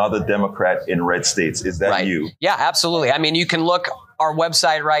from another Democrat in red states. Is that you? Yeah, absolutely. I mean, you can look our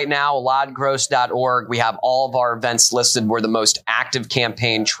website right now, eladgross.org. We have all of our events listed. We're the most active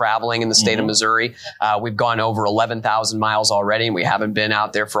campaign traveling in the state of Missouri. We've gone over 11,000 miles already, and we haven't been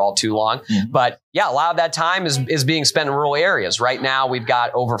out there for all too long. But yeah, a lot of that time is being spent in rural areas. Right now, we've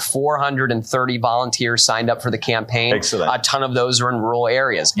got over 430 volunteers signed up for the campaign. Excellent. A ton of those are in rural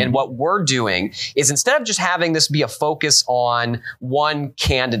areas. And what we're doing is, instead of just having this be a focus on one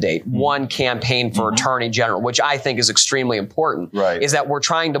candidate, one campaign for attorney general, which I think is extremely important, is that we're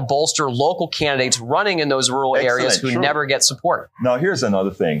trying to bolster local candidates running in those rural areas who never get support. Now, here's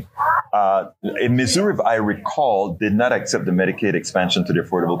another thing. In Missouri, if I recall, did not accept the Medicaid expansion to the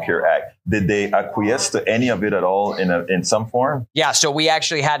Affordable Care Act. Did they acquiesce to any of it at all in some form? Yeah, so we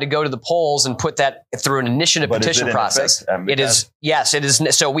actually had to go to the polls and put that through an initiative petition process. It is. Yes, it is.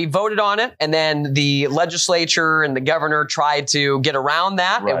 So we voted on it, and then the legislature and the governor tried to get around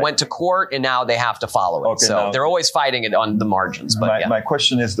that. It went to court, and now they have to follow it. So they're always fighting it on the margins. But my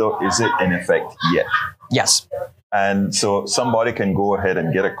question is, though, is it in effect yet? Yes. And so somebody can go ahead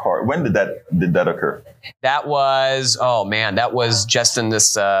and get a card. When did that occur? That was, that was just in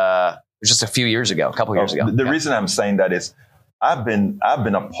this, just a few years ago, a couple years ago. The reason I'm saying that is I've been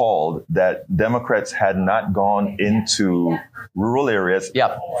appalled that Democrats had not gone into rural areas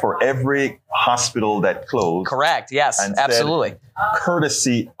for every hospital that closed. Correct. Yes, absolutely.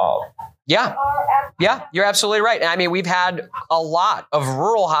 Courtesy of. Yeah, you're absolutely right. I mean, we've had a lot of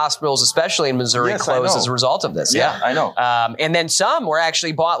rural hospitals, especially in Missouri, close as a result of this. Yeah, I know. And then some were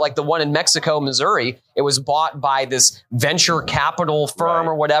actually bought, like the one in Mexico, Missouri. It was bought by this venture capital firm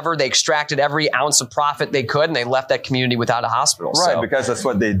or whatever. They extracted every ounce of profit they could, and they left that community without a hospital. Right, because that's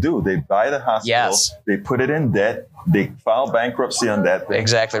what they do. They buy the hospital, they put it in debt, they file bankruptcy on that thing.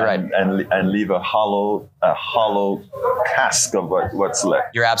 Exactly right. And leave a hollow cask of what's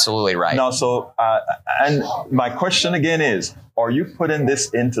left. You're absolutely right. Now, so, and my question again is, are you putting this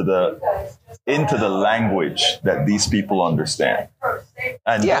into the language that these people understand?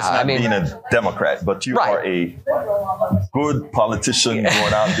 And that's not being a Democrat, but you are a good politician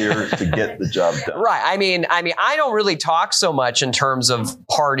going out there to get the job done. Right. I mean, I don't really talk so much in terms of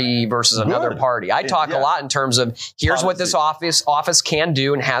party versus another party. I talk a lot in terms of here's what this office can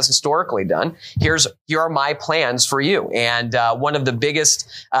do and has historically done. Here are my plans for you. And one of the biggest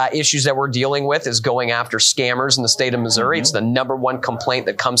issues that we're dealing with is going after scammers in the state of Missouri. It's the number one complaint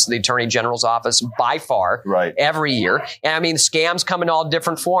that comes to the Attorney General's office by far every year. And I mean, scams come in all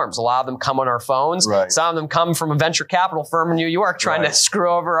different forms. A lot of them come on our phones. Some of them come from a venture capital firm in New York trying to screw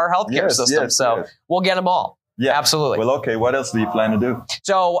over our healthcare system. We'll get them all. Yeah, absolutely. Well, okay. What else do you plan to do?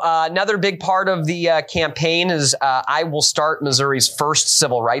 So another big part of the campaign is I will start Missouri's first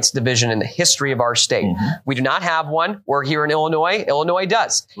civil rights division in the history of our state. We do not have one. We're here in Illinois. Illinois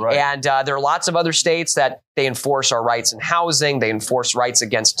does. And there are lots of other states that they enforce our rights in housing. They enforce rights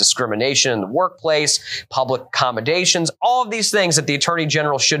against discrimination in the workplace, public accommodations, all of these things that the Attorney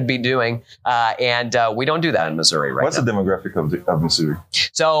General should be doing. And we don't do that in Missouri right now. What's the demographic of Missouri?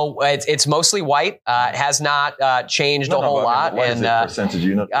 So it's mostly white. It has not changed a whole lot. What is the percentage?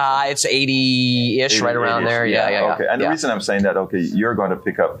 It's 80-ish, right around there. Yeah. Okay. And the reason I'm saying that, you're going to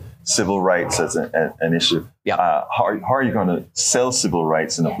pick up civil rights as an issue. How are you going to sell civil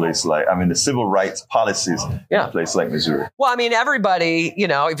rights in a place like, the civil rights policies in a place like Missouri? Well, everybody,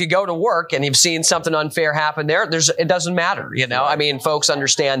 if you go to work and you've seen something unfair happen there, it doesn't matter, folks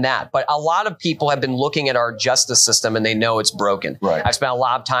understand that. But a lot of people have been looking at our justice system and they know it's broken. I've spent a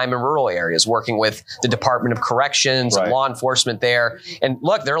lot of time in rural areas working with the Department of Corrections and law enforcement there. And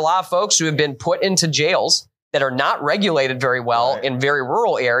look, there are a lot of folks who have been put into jails that are not regulated very well in very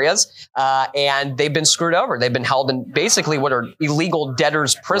rural areas, and they've been screwed over. They've been held in basically what are illegal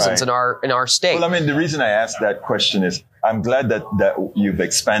debtors' prisons in our state. Well, the reason I asked that question is I'm glad that you've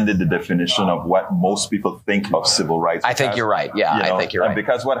expanded the definition of what most people think of civil rights. I think you're right. Yeah, I think you're right.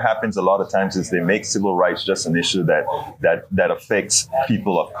 Because what happens a lot of times is they make civil rights just an issue that affects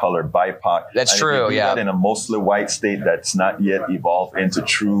people of color, BIPOC. That's true. That in a mostly white state that's not yet evolved into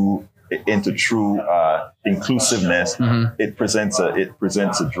true into true inclusiveness, it presents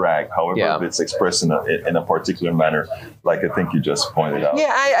a drag. However, if it's expressed in a particular manner, like I think you just pointed out.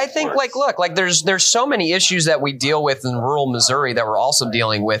 Yeah, I think there's so many issues that we deal with in rural Missouri that we're also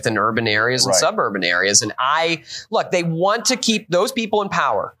dealing with in urban areas and suburban areas. And they want to keep those people in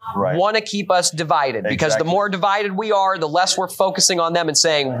power, want to keep us divided, because the more divided we are, the less we're focusing on them and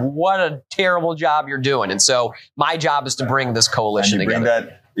saying, what a terrible job you're doing. And so my job is to bring this coalition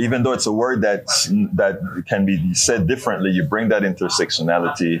together. Even though it's a word that can be said differently, you bring that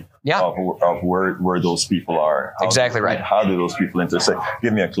intersectionality of where those people are. Exactly right. How do those people intersect?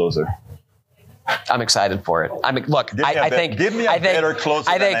 Give me a closer. I'm excited for it. I mean, look, give me a better closer.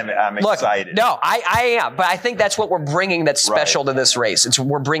 I'm excited. No, I am, but I think that's what we're bringing that's special to this race.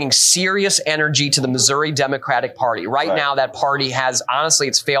 We're bringing serious energy to the Missouri Democratic Party. Right now, that party has, honestly,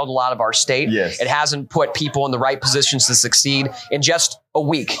 it's failed a lot of our state. Yes. It hasn't put people in the right positions to succeed. In just a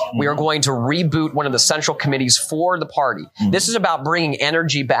week, we are going to reboot one of the central committees for the party. This is about bringing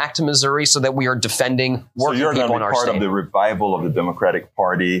energy back to Missouri so that we are defending working people in our state. So you're going to be part of the revival of the Democratic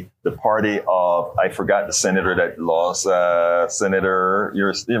Party, the party of, I forgot the senator that lost, Senator,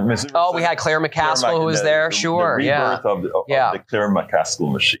 Missouri. Oh, we had Claire McCaskill who was there. Sure. The rebirth of the Claire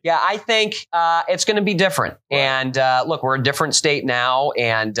McCaskill machine. Yeah, I think it's going to be different. And look, we're a different state now.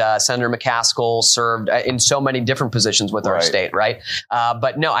 And Senator McCaskill served in so many different positions with our state, right?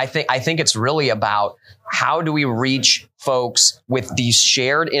 But no, I think it's really about how do we reach folks with these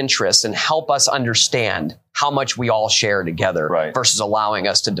shared interests and help us understand how much we all share together versus allowing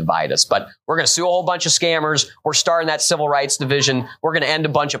us to divide us. But we're going to sue a whole bunch of scammers. We're starting that civil rights division. We're going to end a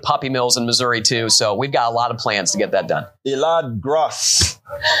bunch of puppy mills in Missouri, too. So we've got a lot of plans to get that done. Elad Gross,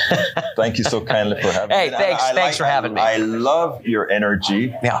 thank you so kindly for having me. Hey, thanks for having me. I love your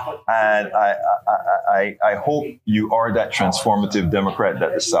energy. Yeah. And I hope you are that transformative Democrat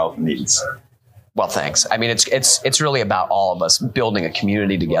that the South needs. Well, thanks. I mean, it's really about all of us building a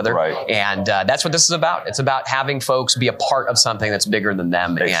community together. And that's what this is about. It's about having folks be a part of something that's bigger than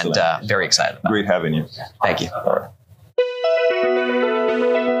them. Excellent. And very excited about Great having you. Thank you. All right.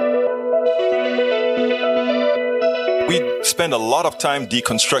 We spend a lot of time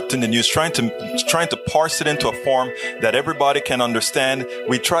deconstructing the news, trying to parse it into a form that everybody can understand.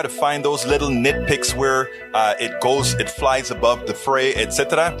 We try to find those little nitpicks where it flies above the fray,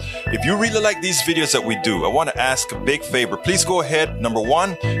 etc. If you really like these videos that we do, I want to ask a big favor. Please go ahead. Number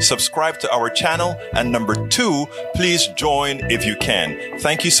 1, subscribe to our channel. And number 2, please join if you can.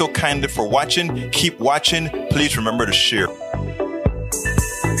 Thank you so kindly for watching. Keep watching. Please remember to share.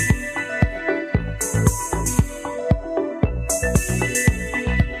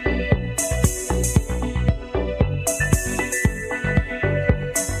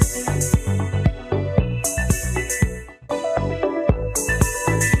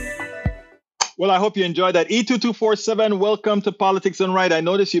 Well, I hope you enjoyed that. E2247, welcome to Politics Done Right. I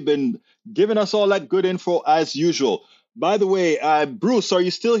notice you've been giving us all that good info as usual. By the way, Bruce, are you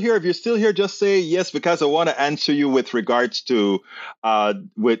still here? If you're still here, just say yes, because I want to answer you with regards to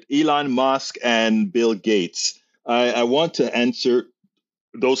with Elon Musk and Bill Gates. I want to answer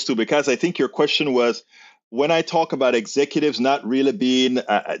those two because I think your question was, when I talk about executives not really being,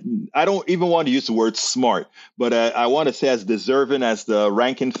 I don't even want to use the word smart, but I want to say as deserving as the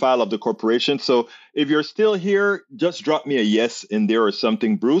rank and file of the corporation. So if you're still here, just drop me a yes in there or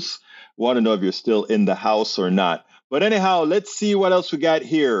something, Bruce. Want to know if you're still in the house or not. But anyhow, let's see what else we got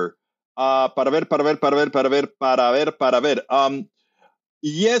here.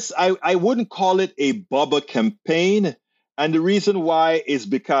 Yes, I wouldn't call it a Bubba campaign. And the reason why is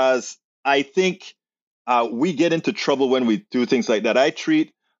because I think we get into trouble when we do things like that. I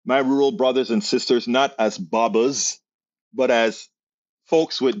treat my rural brothers and sisters not as Bubbas, but as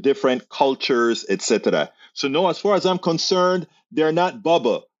folks with different cultures, etc. So no, as far as I'm concerned, they're not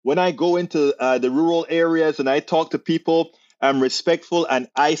Bubba. When I go into the rural areas and I talk to people, I'm respectful and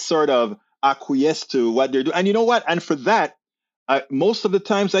I sort of acquiesce to what they're doing. And you know what? And for that, most of the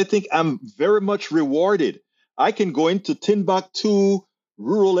times I think I'm very much rewarded. I can go into Timbuktu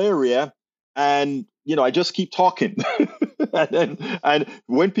rural area and I just keep talking. and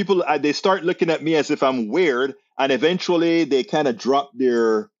when people, they start looking at me as if I'm weird, and eventually they kind of drop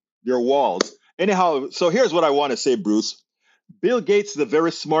their walls. Anyhow, so here's what I want to say, Bruce. Bill Gates is a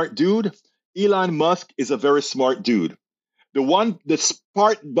very smart dude. Elon Musk is a very smart dude. The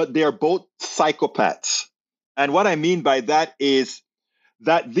smart, but they're both psychopaths. And what I mean by that is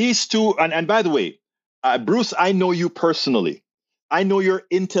that these two, and by the way, Bruce, I know you personally. I know your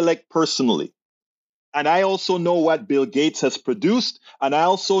intellect personally. And I also know what Bill Gates has produced, and I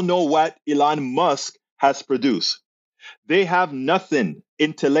also know what Elon Musk has produced. They have nothing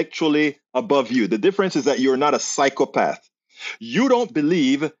intellectually above you. The difference is that you're not a psychopath. You don't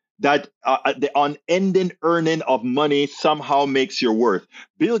believe that the unending earning of money somehow makes your worth.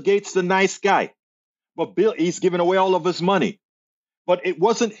 Bill Gates, the nice guy, but he's giving away all of his money. But it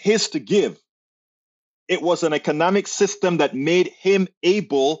wasn't his to give. It was an economic system that made him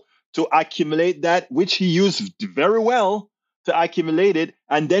able to accumulate that, which he used very well to accumulate it,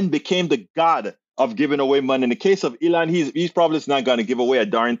 and then became the god of giving away money. In the case of Elon, he's probably not going to give away a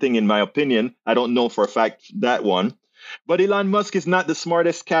darn thing, in my opinion. I don't know for a fact that one. But Elon Musk is not the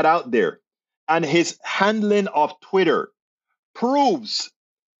smartest cat out there. And his handling of Twitter proves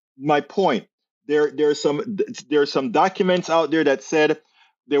my point. There's some documents out there that said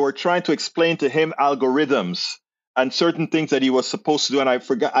they were trying to explain to him algorithms and certain things that he was supposed to do. And I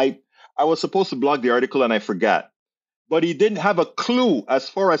forgot. I was supposed to blog the article and I forgot. But he didn't have a clue as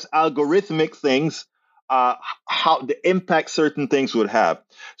far as algorithmic things, how the impact certain things would have.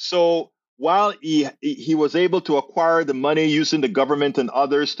 So while he was able to acquire the money using the government and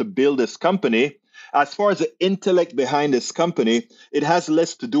others to build this company, as far as the intellect behind this company, it has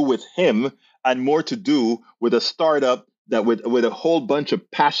less to do with him and more to do with a startup that with a whole bunch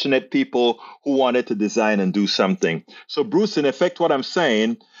of passionate people who wanted to design and do something. So Bruce, in effect, what I'm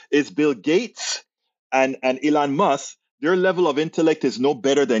saying is Bill Gates and Elon Musk, their level of intellect is no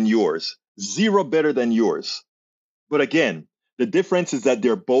better than yours, zero better than yours. But again, the difference is that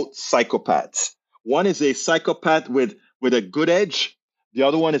they're both psychopaths. One is a psychopath with a good edge. The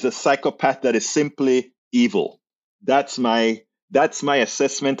other one is a psychopath that is simply evil. That's my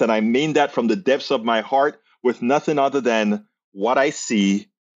assessment, and I mean that from the depths of my heart, with nothing other than what I see,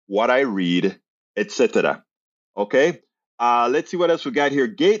 what I read, etc. Okay? Let's see what else we got here.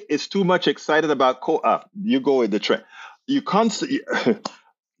 Gate is too much excited about you go with the trend. You constantly,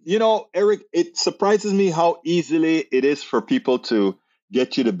 Eric, it surprises me how easily it is for people to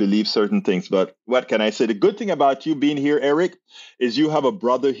get you to believe certain things. But what can I say? The good thing about you being here, Eric, is you have a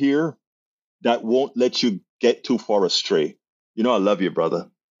brother here that won't let you get too far astray. I love you, brother.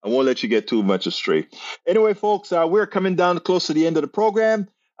 I won't let you get too much astray. Anyway, folks, we're coming down close to the end of the program.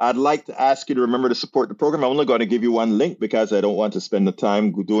 I'd like to ask you to remember to support the program. I'm only going to give you one link because I don't want to spend the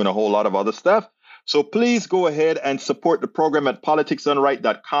time doing a whole lot of other stuff. So please go ahead and support the program at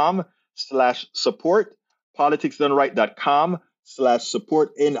politicsdoneright.com/support,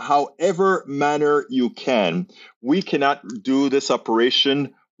 politicsdoneright.com/support in however manner you can. We cannot do this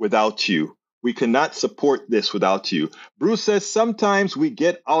operation without you. We cannot support this without you. Bruce says, sometimes we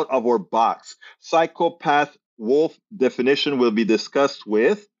get out of our box. Psychopath wolf definition will be discussed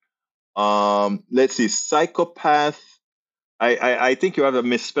with, let's see, psychopath. I think you have a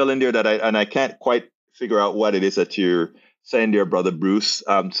misspelling there and I can't quite figure out what it is that you're saying there, brother Bruce.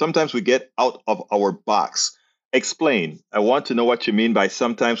 Sometimes we get out of our box. Explain. I want to know what you mean by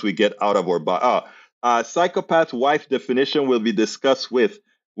sometimes we get out of our box. Psychopath wife definition will be discussed with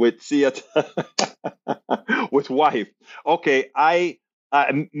with wife. Okay, I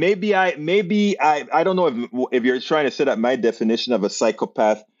don't know if you're trying to say that my definition of a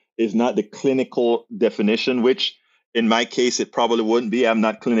psychopath is not the clinical definition, which in my case it probably wouldn't be. I'm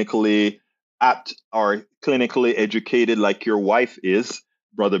not clinically apt or clinically educated like your wife is,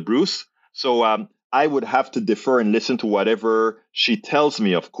 brother Bruce. So I would have to defer and listen to whatever she tells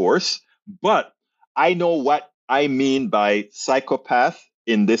me, of course. But I know what I mean by psychopath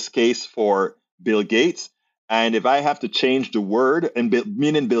in this case for Bill Gates. And if I have to change the word, and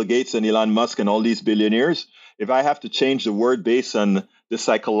meaning Bill Gates and Elon Musk and all these billionaires, if I have to change the word based on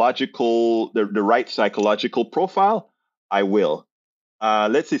the right psychological profile, I will.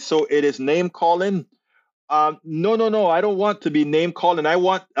 Let's see. So it is name calling. No. I don't want to be name calling. I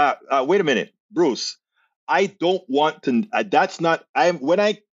want. Wait a minute, Bruce. I don't want to. That's not. When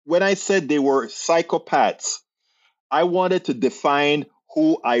I said they were psychopaths, I wanted to define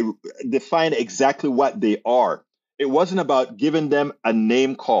exactly what they are. It wasn't about giving them a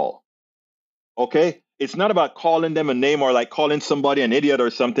name call. Okay? It's not about calling them a name or like calling somebody an idiot or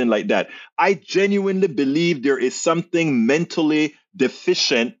something like that. I genuinely believe there is something mentally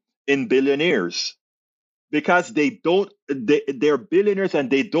deficient in billionaires because they're billionaires and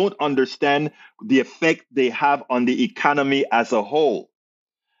they don't understand the effect they have on the economy as a whole.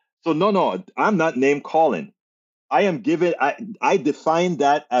 So no, I'm not name calling. I define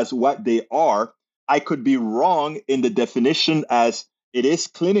that as what they are. I could be wrong in the definition as it is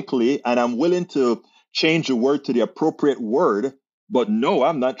clinically, and I'm willing to change the word to the appropriate word. But no,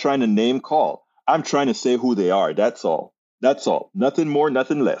 I'm not trying to name call. I'm trying to say who they are. That's all. That's all. Nothing more,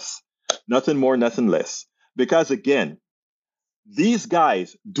 nothing less. Nothing more, nothing less. Because again, these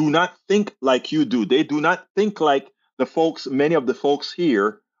guys do not think like you do. They do not think like many of the folks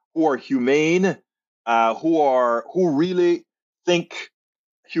here who are humane, who really think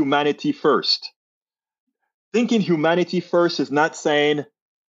humanity first. Thinking humanity first is not saying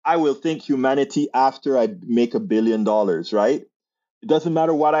I will think humanity after I make $1 billion, right? It doesn't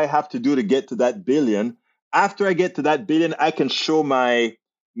matter what I have to do to get to that billion. After I get to that billion, I can show my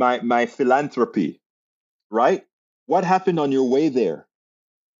philanthropy, right? What happened on your way there?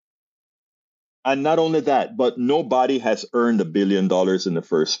 And not only that, but nobody has earned $1 billion in the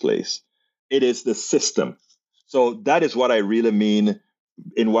first place. It is the system. So that is what I really mean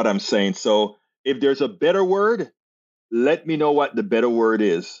in what I'm saying. So if there's a better word, let me know what the better word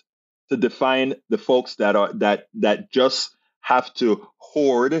is to define the folks that just have to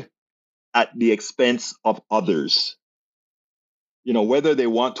hoard at the expense of others. You know, whether they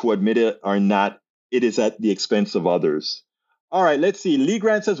want to admit it or not, it is at the expense of others. All right, let's see. Lee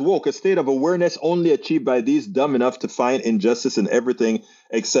Grant says, woke, a state of awareness only achieved by these dumb enough to find injustice in everything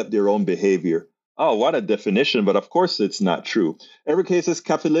except their own behavior. Oh, what a definition, but of course it's not true. Every case says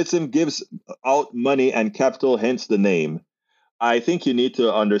capitalism gives out money and capital, hence the name. I think you need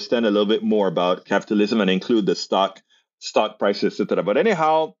to understand a little bit more about capitalism and include the stock prices, etc. But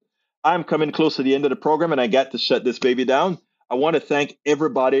anyhow, I'm coming close to the end of the program and I got to shut this baby down. I want to thank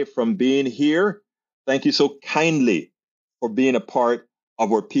everybody from being here. Thank you so kindly for being a part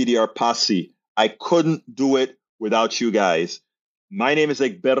of our PDR posse. I couldn't do it without you guys. My name is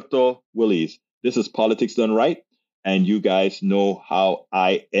Egberto Willies. This is Politics Done Right, and you guys know how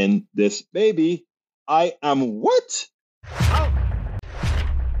I end this baby. I am what?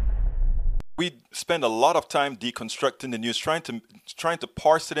 We spend a lot of time deconstructing the news, trying to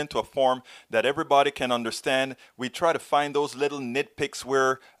parse it into a form that everybody can understand. We try to find those little nitpicks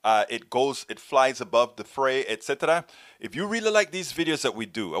where it flies above the fray, etc. If you really like these videos that we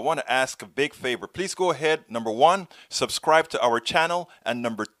do, I want to ask a big favor. Please go ahead, number one, subscribe to our channel, and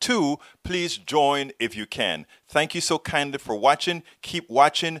number two, please join if you can. Thank you so kindly for watching. Keep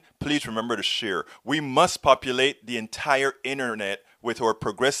watching. Please remember to share. We must populate the entire internet with our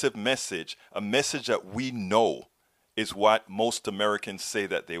progressive message, a message that we know is what most Americans say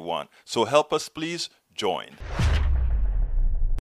that they want. So help us, please join.